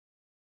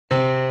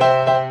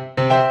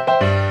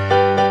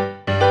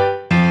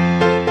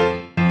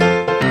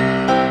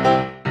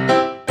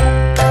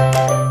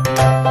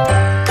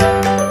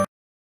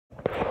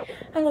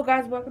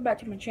welcome back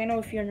to my channel.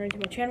 If you're new to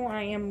my channel,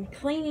 I am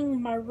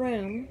cleaning my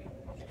room.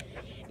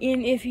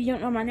 And if you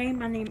don't know my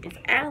name is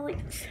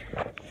Alex.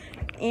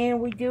 And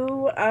we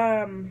do,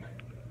 and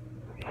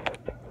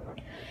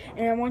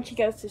I want you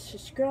guys to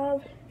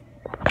subscribe.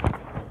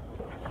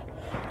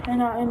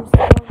 And I am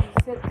going to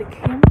set the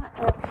camera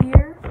up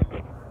here.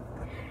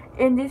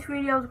 And this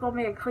video is going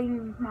to be a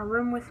cleaning my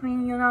room with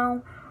me,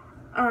 to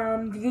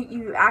get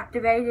you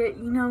activated,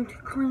 to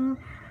clean.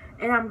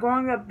 And I'm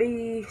going to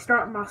be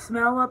starting my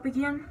smell up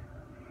again.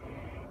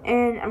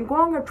 And I'm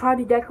going to try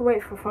to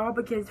decorate for fall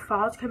because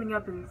fall is coming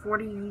up in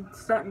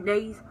 40-something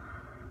days.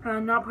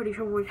 I'm not pretty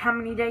sure how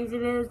many days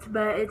it is,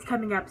 but it's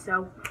coming up,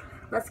 so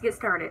let's get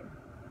started.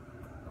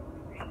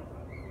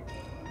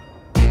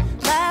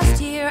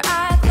 Last year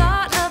I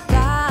thought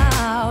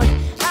about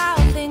how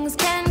things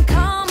can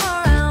come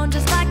around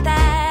just like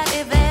that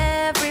if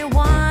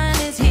everyone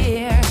is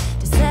here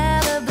to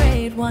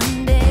celebrate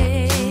one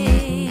day.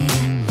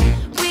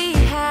 We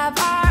have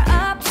our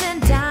ups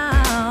and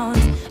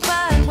downs,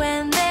 but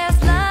when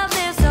there's love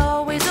there's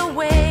always a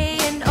way.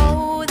 And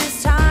oh,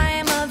 this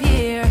time of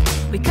year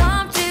we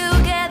come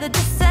together to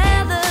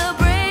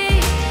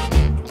celebrate.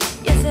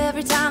 Yes,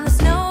 every time the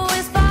snow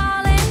is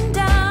falling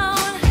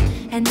down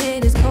and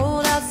it is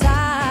cold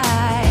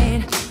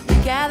outside, we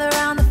gather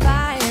around the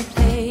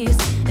fireplace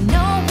and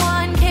no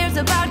one cares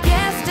about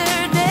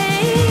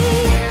yesterday.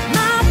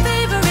 My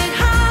favorite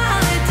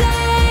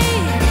holiday,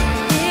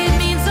 it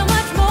means so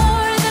much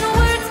more than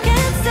words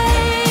can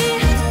say.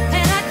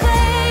 And I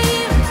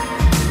claim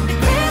that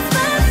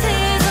Christmas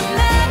is a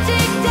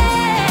magic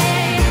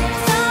day.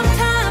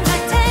 Sometimes I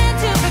tend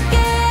to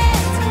forget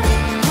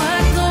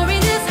what glory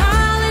this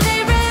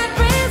holiday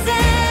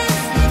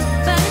represents,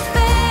 but it's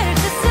fair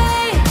to say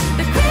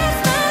that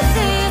Christmas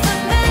is a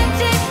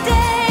magic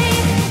day.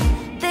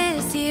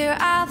 This year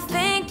I'll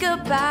think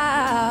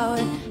about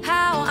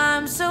how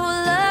I'm so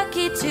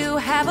lucky to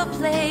have a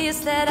place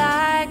that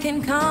I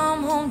can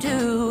come home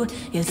to.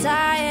 Yes,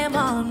 I am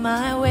on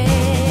my way.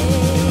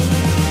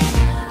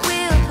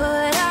 We'll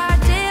put our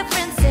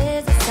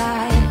differences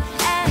aside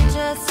and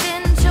just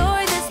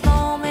enjoy this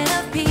moment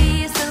of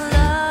peace and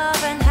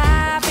love and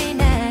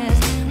happiness.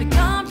 We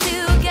come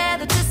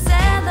together to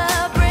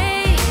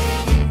celebrate.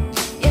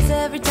 Yes,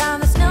 every time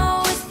the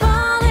snow is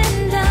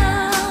falling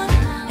down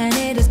and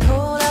it is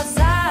cold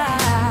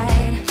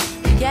outside,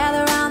 we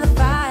gather around the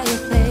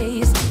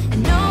fireplace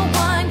and no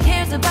one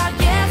cares about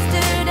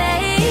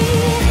yesterday.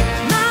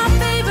 My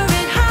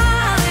favorite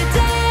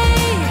holiday,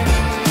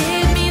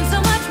 it means so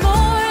much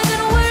more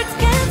than words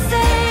can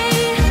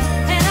say.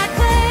 And I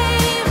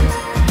claim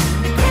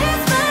that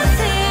Christmas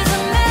is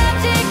a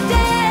magic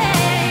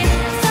day.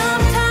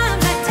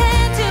 Sometimes I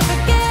tend to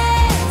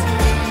forget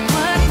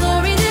what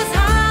glory this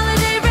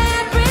holiday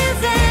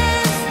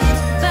represents,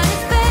 but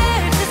it's fair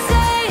to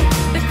say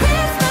that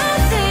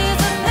Christmas is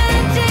a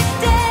magic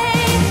day.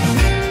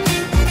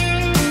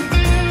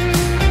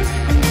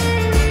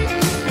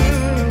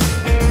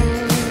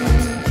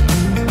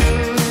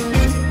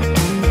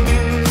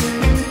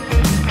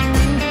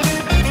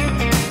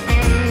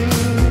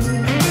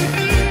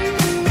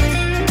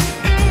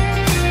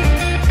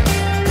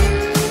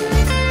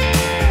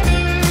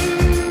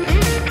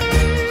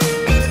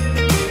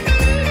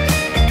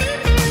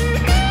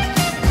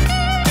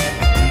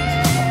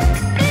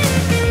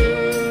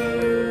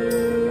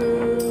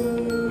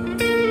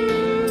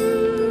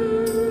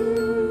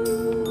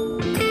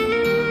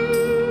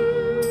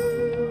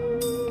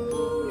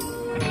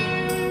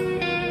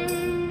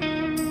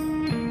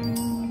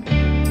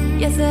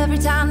 Yes, every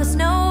time the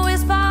snow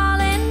is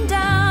falling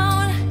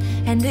down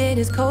and it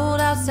is cold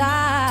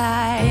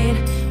outside,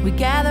 we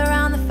gather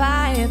around the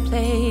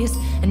fireplace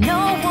and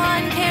no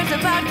one cares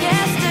about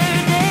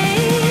yesterday.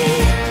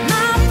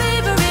 My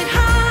favorite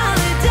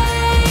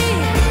holiday,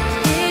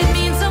 it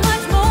means so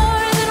much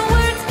more than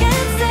words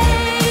can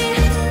say.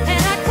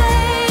 And I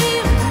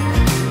claim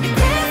that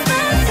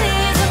Christmas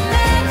is a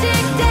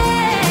magic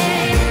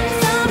day.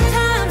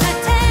 Sometimes I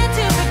tend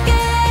to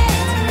forget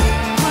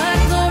what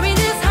glory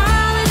this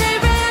holiday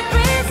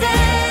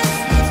represents,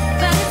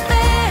 but it's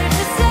fair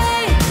to say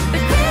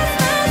that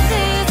Christmas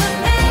is a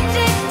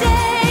magic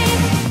day.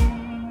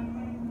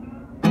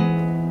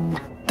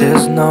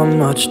 There's not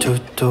much to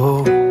do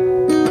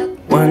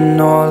when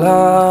all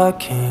I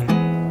can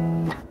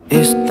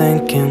is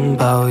thinking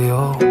about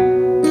you.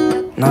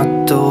 Not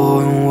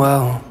doing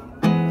well,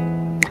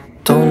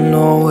 don't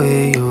know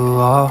where you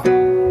are,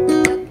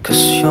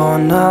 'cause you're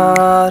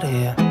not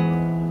here.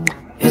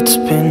 It's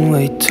been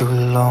way too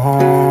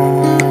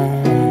long.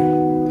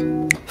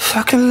 If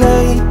I could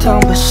lay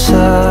down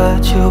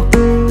beside you,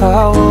 I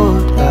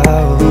would.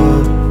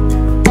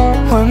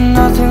 When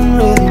nothing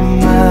really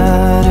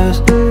matters,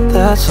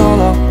 that's all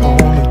I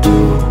wanna do.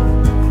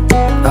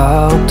 I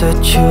hope that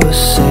you are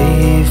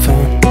safe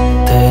and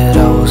that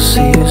I will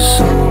see you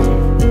soon.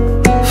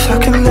 If I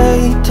could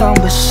lay down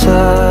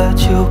beside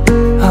you,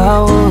 I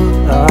would.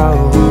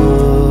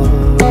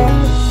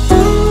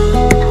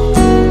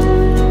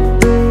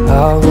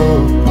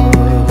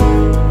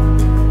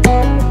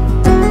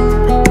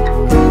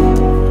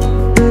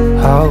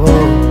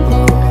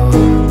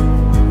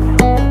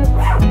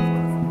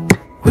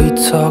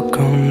 talk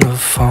on the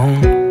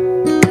phone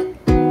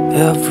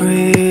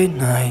every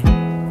night.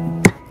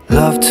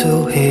 Love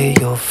to hear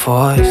your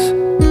voice,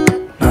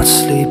 not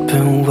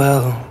sleeping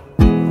well.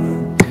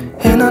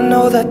 And I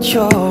know that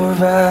you're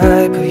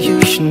right, but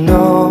you should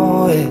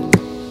know it.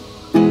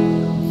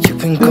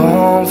 You've been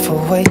gone for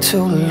way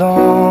too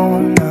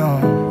long now.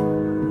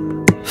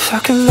 If I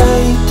could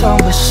lay down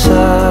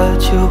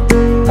beside you,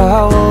 I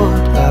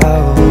would.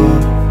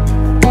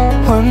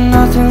 When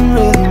nothing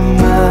really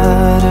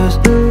matters,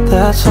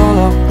 that's all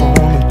I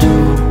wanna do.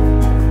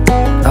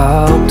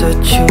 I hope that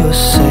you are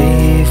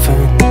safe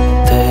and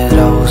that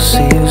I will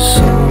see you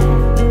soon.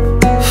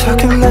 If I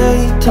could lay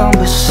down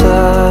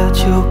beside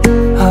you,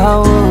 I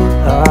would.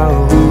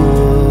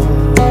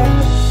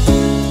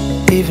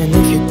 Even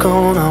if you're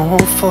gone, I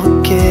won't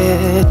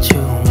forget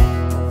you.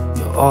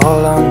 You're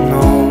all I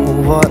know,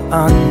 what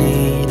I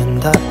need,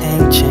 and that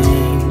ain't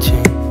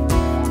changing.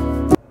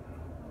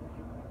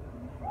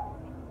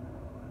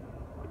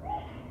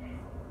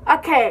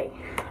 Okay,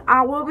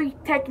 I will be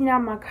taking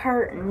down my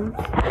curtains.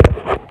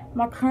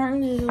 My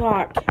curtains is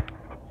like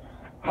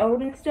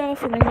old and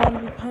stuff, and I'm gonna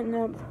be putting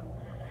up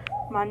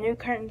my new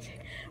curtains.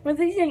 Well,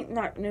 these ain't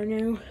like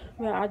new,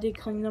 but I did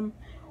clean them,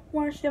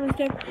 wash them and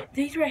stuff.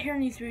 These right here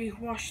needs to be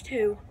washed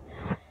too.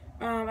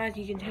 As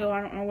you can tell,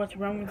 I don't know what's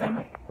wrong with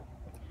them,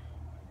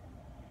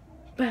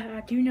 but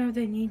I do know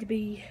they need to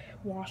be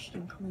washed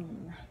and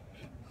cleaned.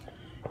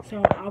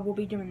 So I will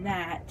be doing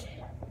that.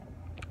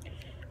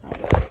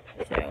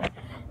 So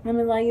let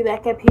me lay you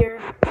back up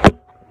here.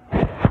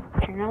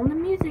 Turn on the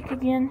music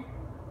again.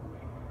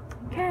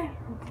 Okay,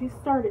 let's get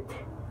started.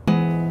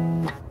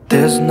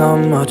 There's not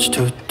much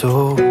to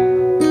do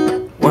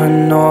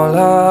when all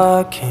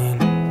I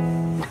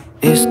can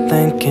is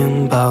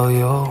thinking about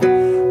you.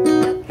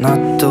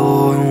 Not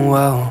doing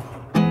well,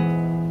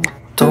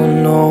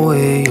 don't know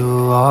where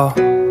you are,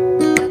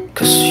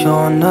 'cause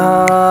you're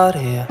not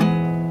here.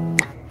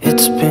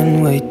 It's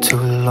been way too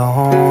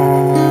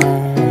long.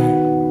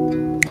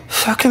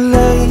 If I could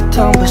lay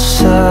down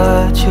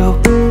beside you,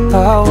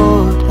 I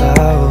would.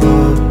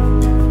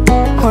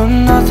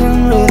 When nothing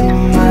really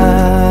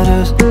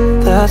matters,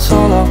 that's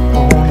all I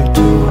wanna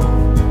do.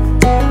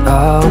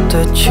 I hope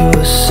that you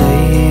are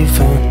safe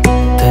and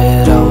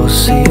that I will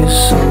see you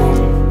soon.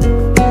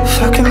 If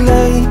I could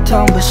lay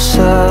down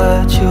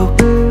beside you,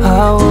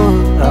 I would.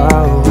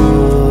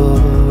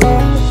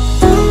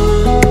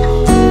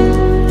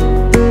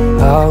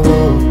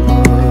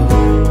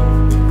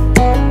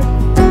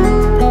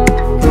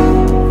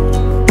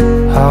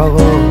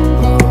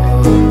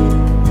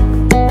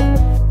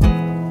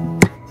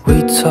 We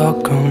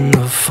talk on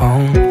the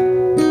phone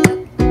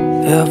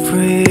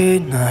every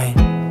night.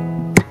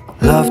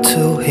 Love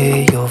to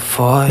hear your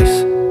voice,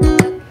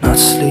 not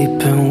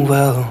sleeping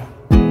well.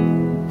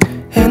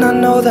 And I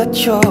know that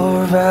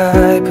you're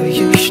right, but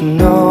you should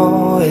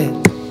know it.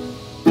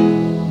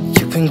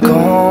 You've been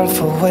gone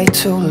for way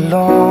too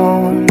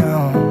long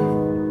now.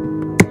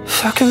 If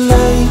I could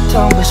lay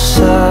down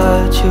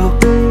beside you,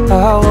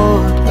 I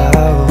would.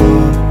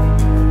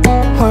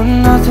 When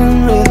nothing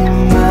really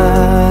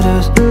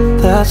matters,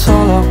 that's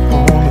all I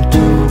wanna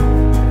do.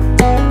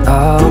 I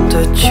hope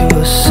that you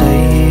are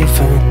safe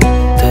and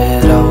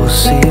that I will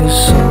see you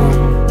soon.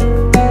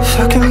 If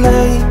I could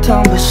lay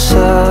down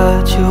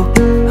beside you,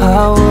 I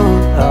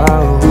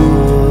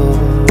would.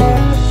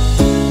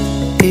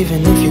 Even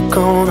if you're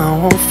gone, I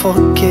won't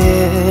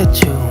forget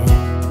you.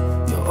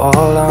 You're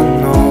all I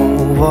know,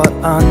 what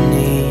I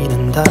need,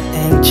 and that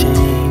ain't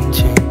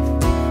changing.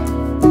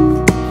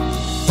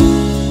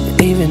 And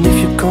even if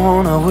you're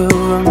gone, I will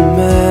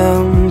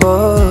remember.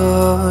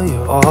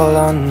 You're all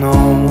I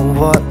know,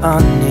 what I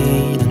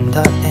need, and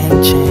that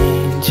ain't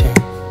changing.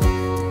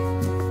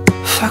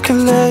 If I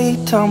could lay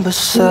down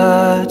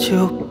beside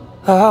you,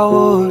 I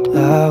would.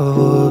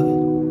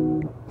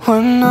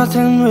 When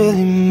nothing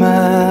really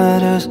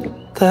matters,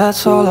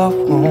 that's all I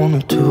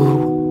wanna do.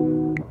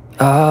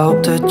 I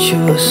hope that you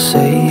are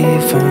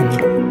safe and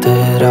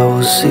that I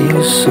will see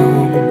you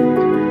soon.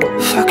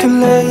 If I could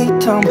lay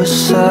down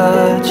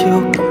beside you,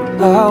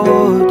 I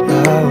would.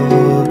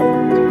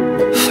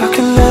 If I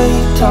could lay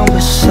down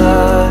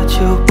beside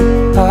you,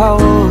 I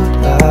would.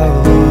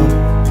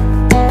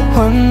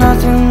 When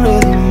nothing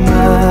really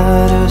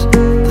matters,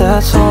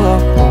 that's all I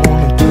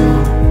wanna do.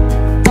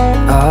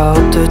 I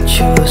hope that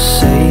you are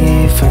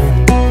safe and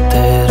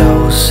that I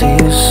will see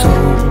you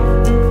soon.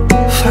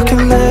 If I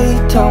could lay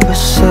down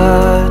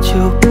beside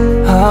you,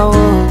 I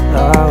would.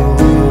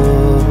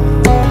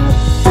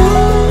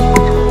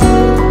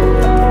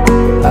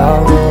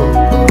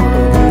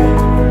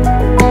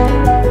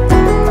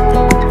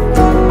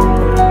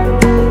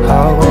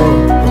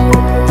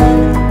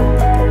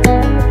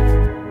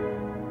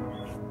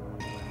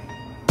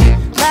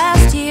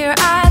 Last year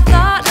I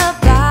thought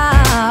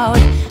about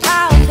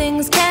how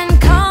things can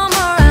come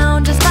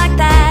around just like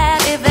that.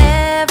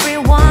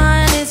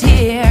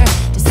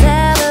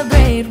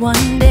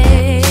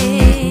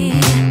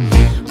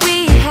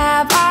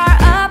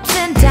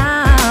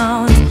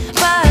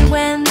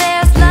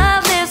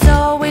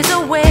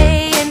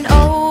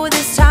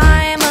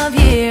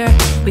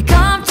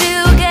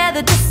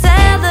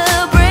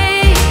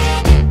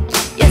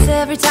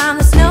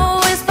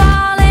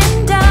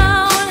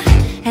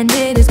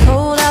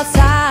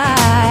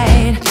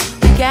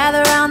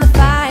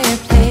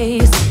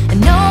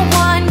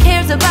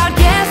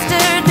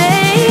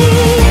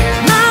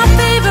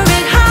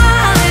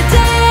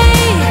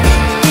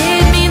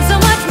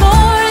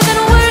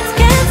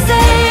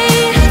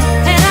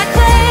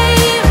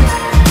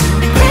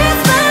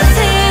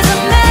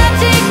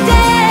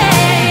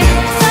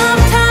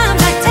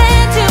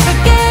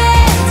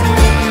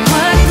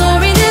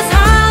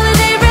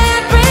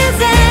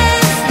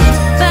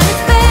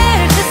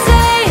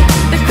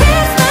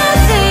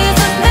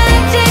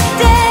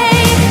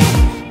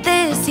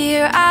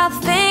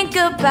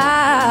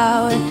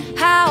 about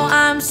how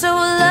I'm so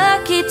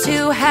lucky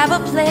to have a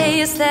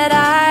place that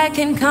I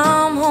can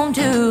come home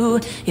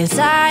to. Yes,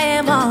 I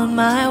am on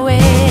my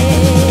way.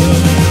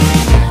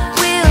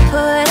 We'll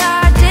put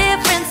our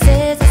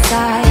differences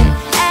aside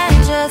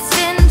and just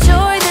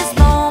enjoy this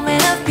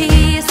moment of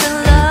peace and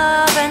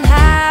love and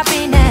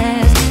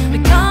happiness. We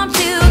come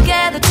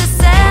together to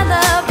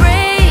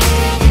celebrate.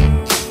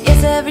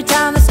 Yes, every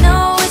time the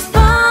snow is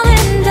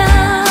falling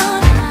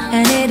down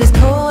and it is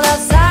cold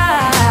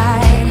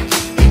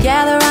outside, we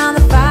gather around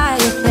the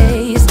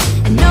fireplace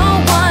and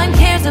no one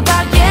cares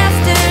about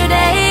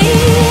yesterday.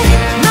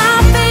 My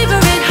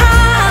favorite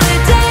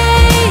holiday,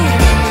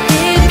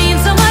 it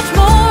means so much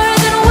more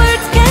than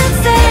words can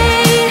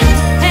say.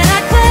 And I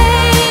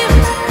claim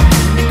that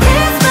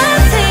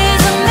Christmas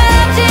is a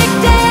magic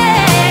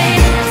day.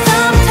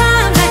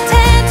 Sometimes I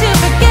tend to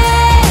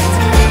forget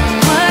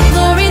what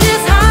glory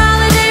this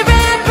holiday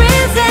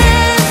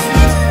represents,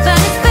 but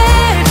it's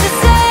fair to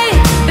say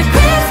that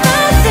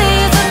Christmas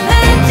is a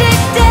magic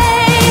day.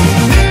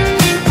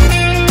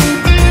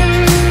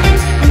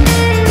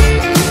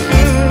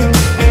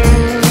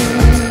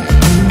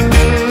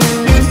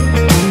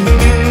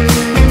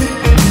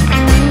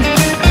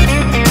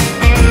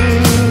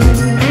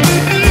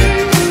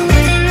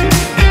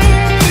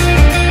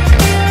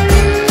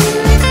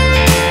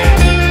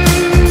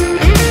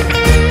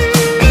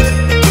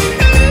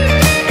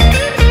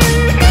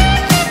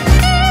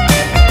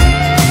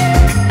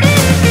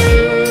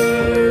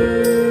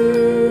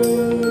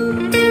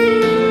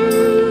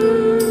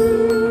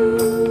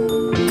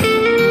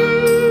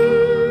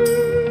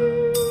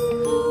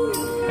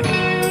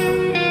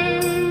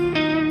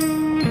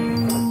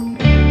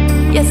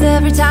 Yes,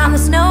 every time the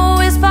snow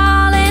is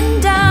falling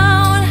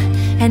down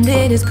and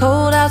it is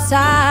cold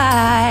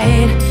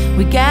outside,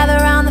 we gather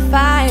around the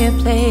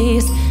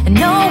fireplace and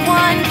no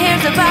one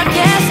cares about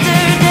yesterday.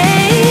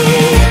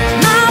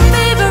 My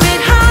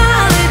favorite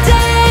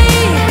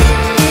holiday,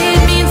 it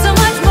means so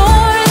much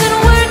more than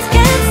words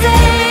can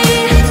say.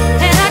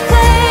 And I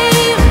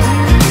claim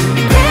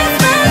that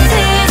Christmas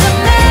is a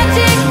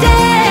magic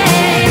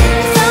day.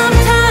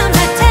 Sometimes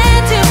I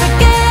tend to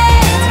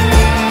forget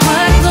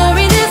what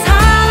glory this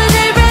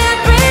holiday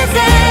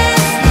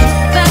represents,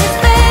 but it's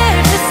fair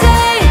to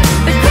say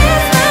that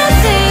Christmas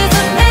is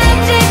a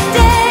magic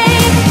day.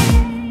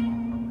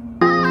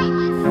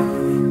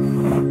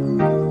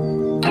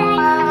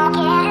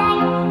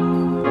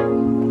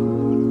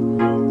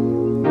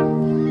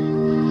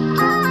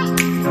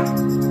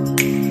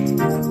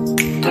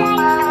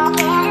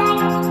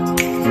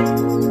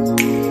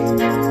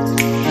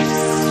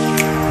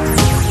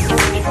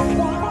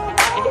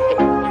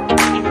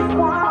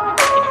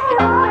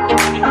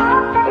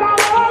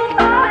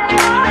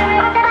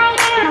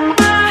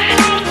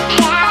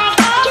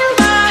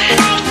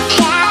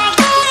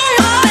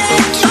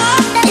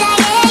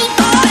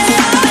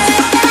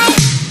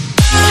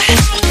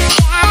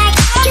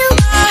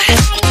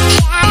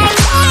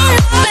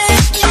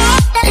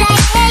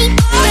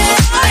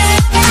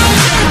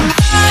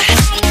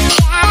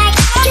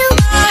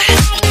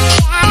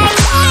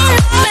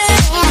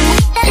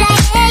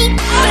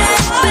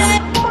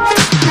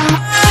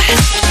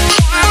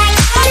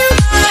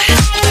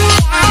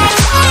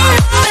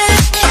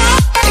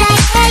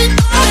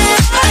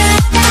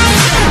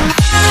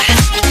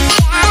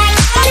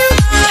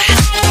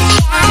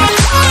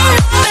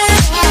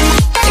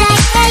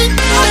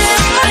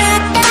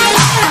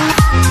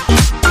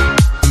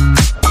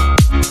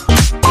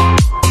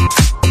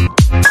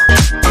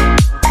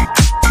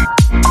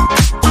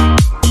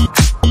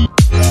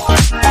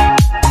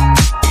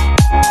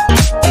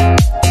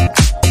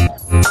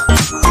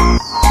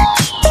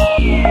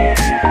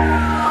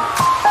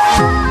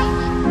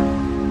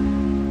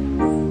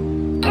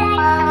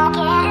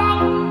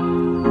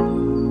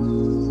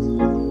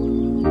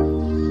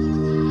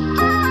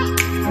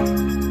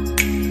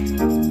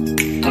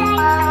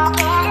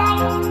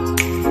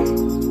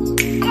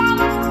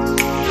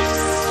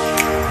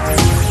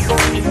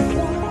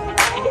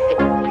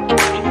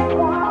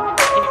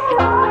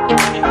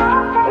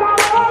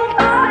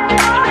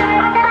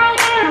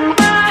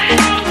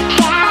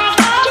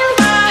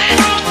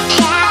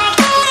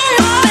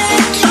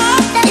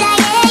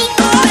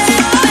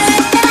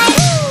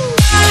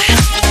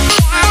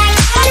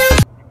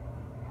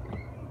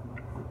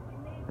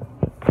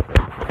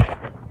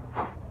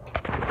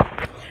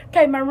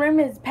 Okay, my room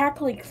is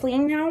practically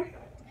clean now.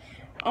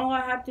 All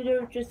I have to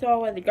do is just throw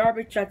away the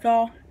garbage, that's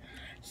all.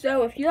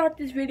 So if you like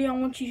this video, I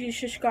want you to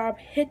subscribe,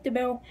 hit the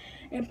bell,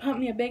 and put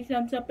me a big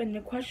thumbs up. And the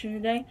question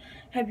today,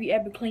 have you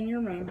ever cleaned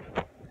your room?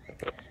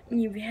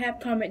 And if you have,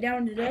 comment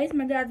down. Today is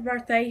my dad's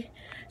birthday.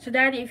 So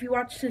Daddy, if you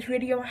watch this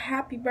video,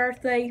 happy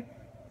birthday.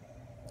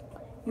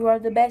 You are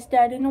the best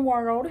dad in the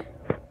world.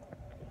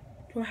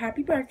 So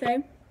happy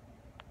birthday.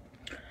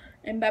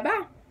 And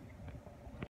bye-bye.